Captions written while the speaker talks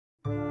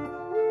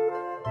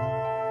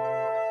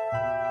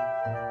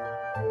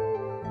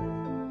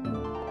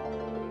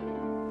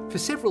For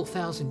several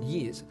thousand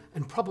years,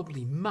 and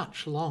probably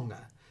much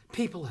longer,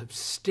 people have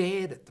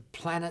stared at the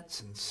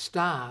planets and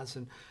stars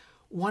and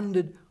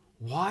wondered,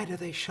 why do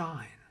they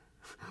shine?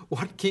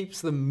 What keeps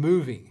them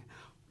moving?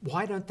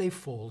 Why don't they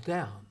fall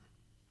down?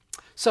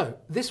 So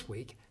this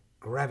week,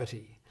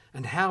 gravity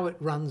and how it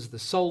runs the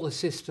solar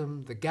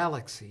system, the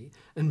galaxy,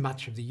 and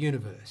much of the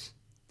universe.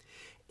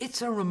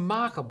 It's a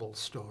remarkable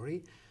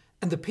story,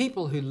 and the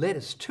people who led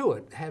us to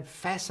it have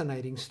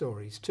fascinating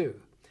stories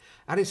too.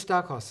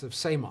 Aristarchus of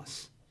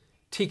Samos,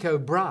 Tycho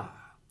Brahe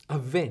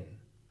of Venn,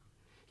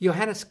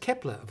 Johannes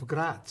Kepler of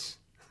Graz,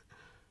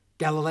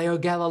 Galileo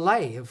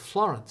Galilei of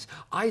Florence,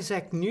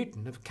 Isaac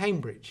Newton of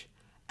Cambridge,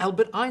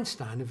 Albert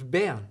Einstein of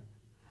Bern,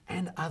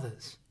 and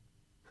others.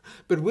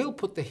 But we'll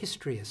put the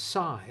history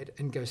aside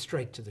and go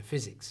straight to the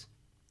physics.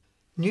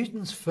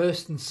 Newton's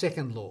first and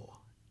second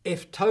law,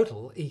 F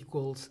total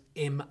equals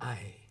ma.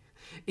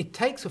 It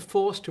takes a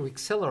force to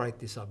accelerate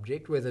this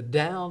object, whether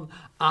down,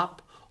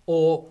 up,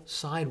 or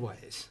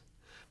sideways.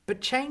 But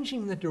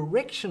changing the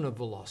direction of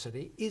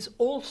velocity is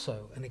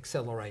also an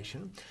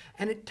acceleration,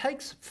 and it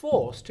takes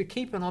force to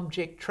keep an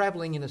object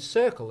travelling in a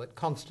circle at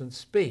constant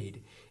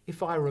speed.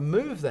 If I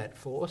remove that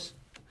force,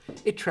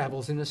 it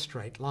travels in a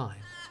straight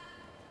line.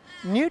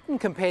 Newton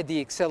compared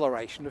the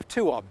acceleration of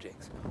two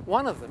objects,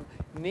 one of them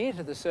near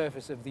to the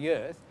surface of the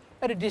Earth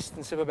at a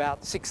distance of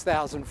about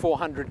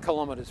 6,400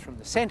 kilometres from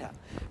the centre,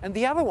 and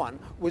the other one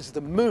was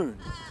the Moon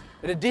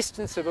at a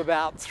distance of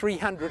about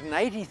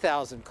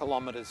 380,000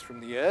 kilometres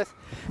from the Earth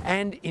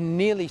and in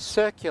nearly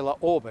circular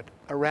orbit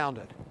around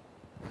it.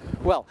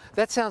 Well,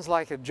 that sounds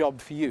like a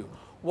job for you.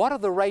 What are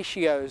the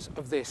ratios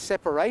of their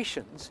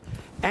separations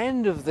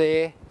and of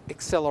their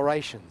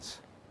accelerations?